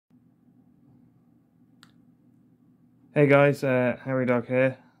Hey guys, Harry Dog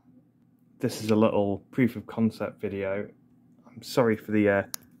here. This is a little proof of concept video. I'm sorry for the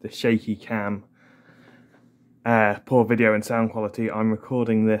shaky cam, poor video and sound quality. I'm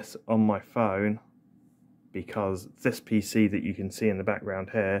recording this on my phone because this PC that you can see in the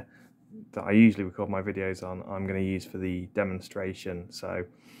background here, that I usually record my videos on, I'm going to use for the demonstration. So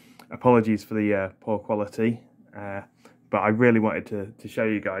apologies for the poor quality, but I really wanted to show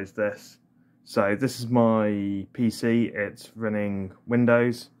you guys this. So this is my PC, it's running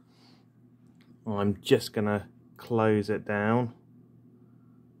Windows. I'm just gonna close it down.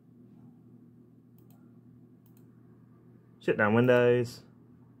 Shut down Windows.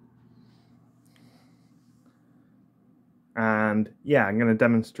 And yeah, I'm gonna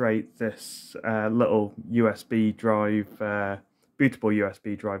demonstrate this little USB drive, bootable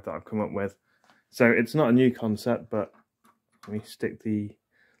USB drive that I've come up with. So it's not a new concept, but let me stick the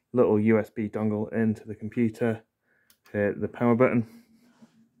little USB dongle into the computer, hit the power button.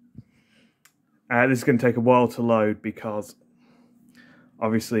 This is going to take a while to load because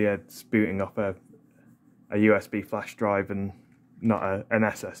obviously it's booting off a USB flash drive and not an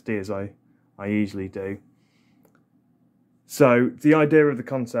SSD as I usually do. So the idea of the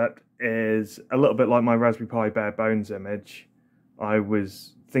concept is a little bit like my Raspberry Pi bare bones image. I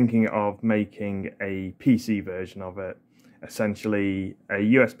was thinking of making a PC version of it. Essentially a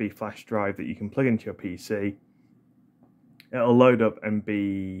USB flash drive that you can plug into your PC. It'll load up and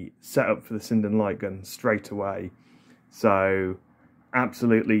be set up for the Sinden Light Gun straight away. So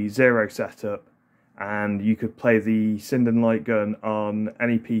absolutely zero setup, and you could play the Sinden Light Gun on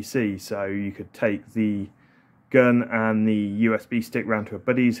any PC. So you could take the gun and the USB stick round to a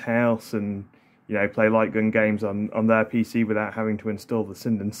buddy's house and, you know, play light gun games on their PC without having to install the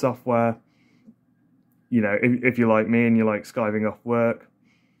Sinden software. You know, if you're like me and you like skiving off work,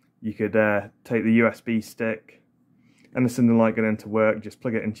 you could take the USB stick and the Sinden Light Gun into work, just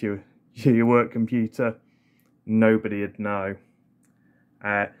plug it into your work computer. Nobody would know.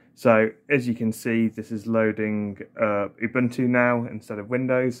 So as you can see, this is loading Ubuntu now instead of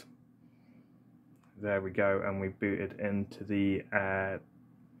Windows. There we go, and we booted into the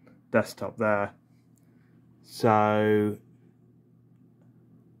desktop there. So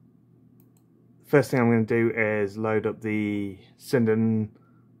first thing I'm going to do is load up the Sinden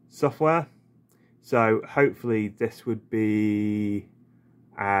software. So hopefully this would be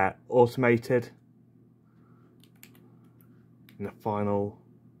automated in the final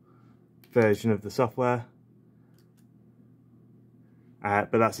version of the software.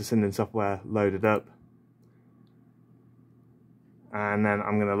 But that's the Sinden software loaded up. And then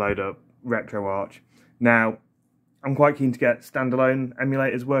I'm going to load up RetroArch. Now, I'm quite keen to get standalone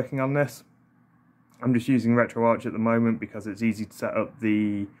emulators working on this. I'm just using RetroArch at the moment because it's easy to set up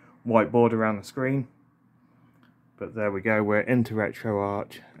the white border around the screen. But there we go, we're into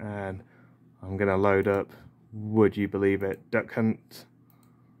RetroArch, and I'm going to load up, would you believe it, Duck Hunt.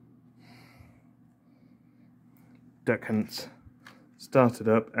 Duck Hunt's started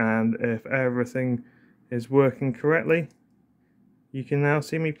up, and if everything is working correctly, you can now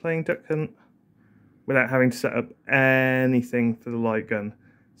see me playing Duck Hunt without having to set up anything for the light gun.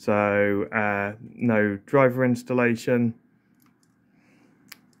 So no driver installation,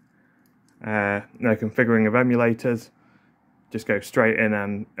 no configuring of emulators, just go straight in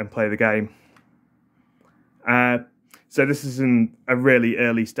and play the game. So this is in a really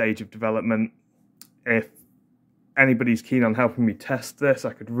early stage of development. If anybody's keen on helping me test this,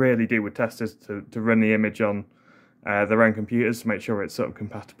 I could really do with testers to run the image on their own computers to make sure it's sort of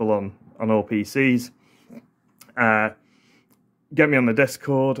compatible on all PCs. Get me on the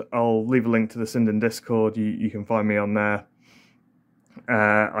Discord. I'll leave a link to the Sinden Discord. You can find me on there.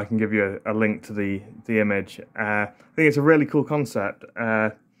 I can give you a link to the image. I think it's a really cool concept.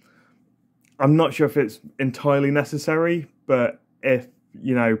 I'm not sure if it's entirely necessary, but if,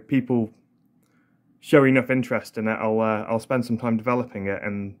 you know, people show enough interest in it, I'll spend some time developing it.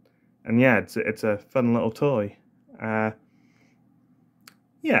 And yeah, it's a fun little toy.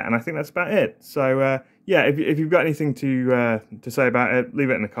 Yeah, and I think that's about it. So yeah, if you've got anything to say about it, leave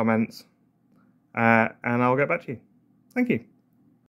it in the comments, and I'll get back to you. Thank you.